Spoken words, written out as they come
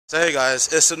So hey guys,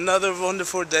 it's another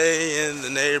wonderful day in the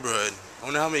neighborhood. I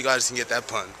wonder how many guys can get that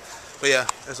pun. But yeah,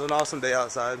 it's an awesome day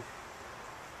outside.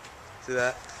 See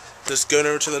that? Just going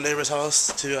over to the neighbor's house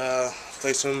to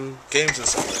play some games and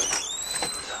stuff.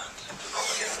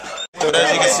 So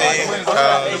as you can see,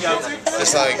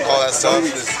 just like all that stuff,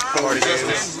 just party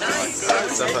games,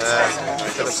 stuff like that.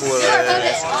 Got the pool over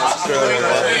there.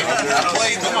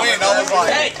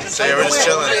 So yeah, we're just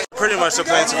chilling. Pretty much they're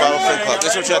playing survival flip club.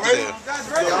 This is what you have to do.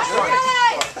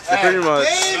 You pretty much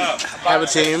have a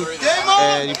team,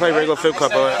 and you play regular flip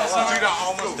club, but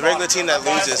the regular team that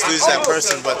loses that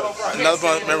person, but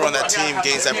another member on that team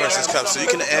gains that person's cup. So you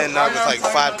can end up with like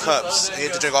 5 cups, and you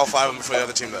have to drink all 5 of them before the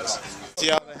other team does. See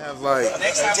how they have like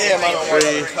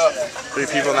three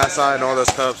people on that side and all those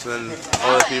cups and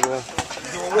all those people?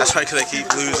 That's right, because they keep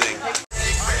losing.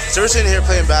 So we're sitting here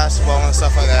playing basketball and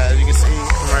stuff like that. As you can see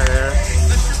from right there.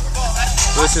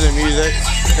 Listen to music.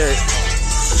 Here,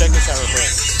 check this out real quick.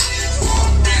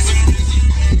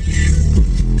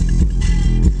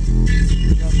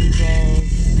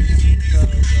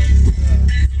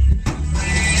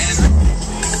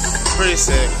 Pretty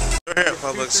sick. We're here at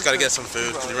Publix, gotta get some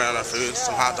food, because we ran out of food.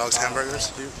 Some hot dogs,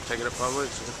 hamburgers, dude. Take it to Publix.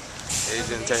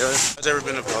 Agent Taylor. Has ever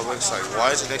been to Publix? Like,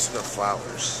 why is it next to the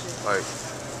flowers? Like,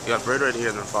 you got bread right here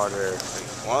and then flowers right here. Like,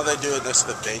 why don't they do it next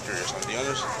to the bakery or something?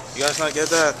 You guys not get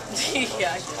that?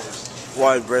 Yeah.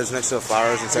 Why bread's next to the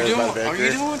flowers instead of by the bakery?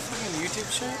 Are you doing fucking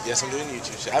YouTube shit? Yes, I'm doing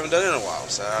YouTube shit. I haven't done it in a while,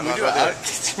 so I'm not gonna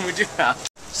do it.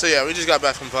 So yeah, we just got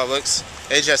back from Publix.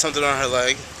 AJ had something on her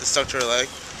leg. It stuck to her leg.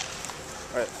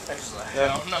 Right.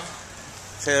 Yeah. No.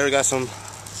 So yeah, we got some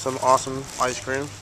awesome ice cream.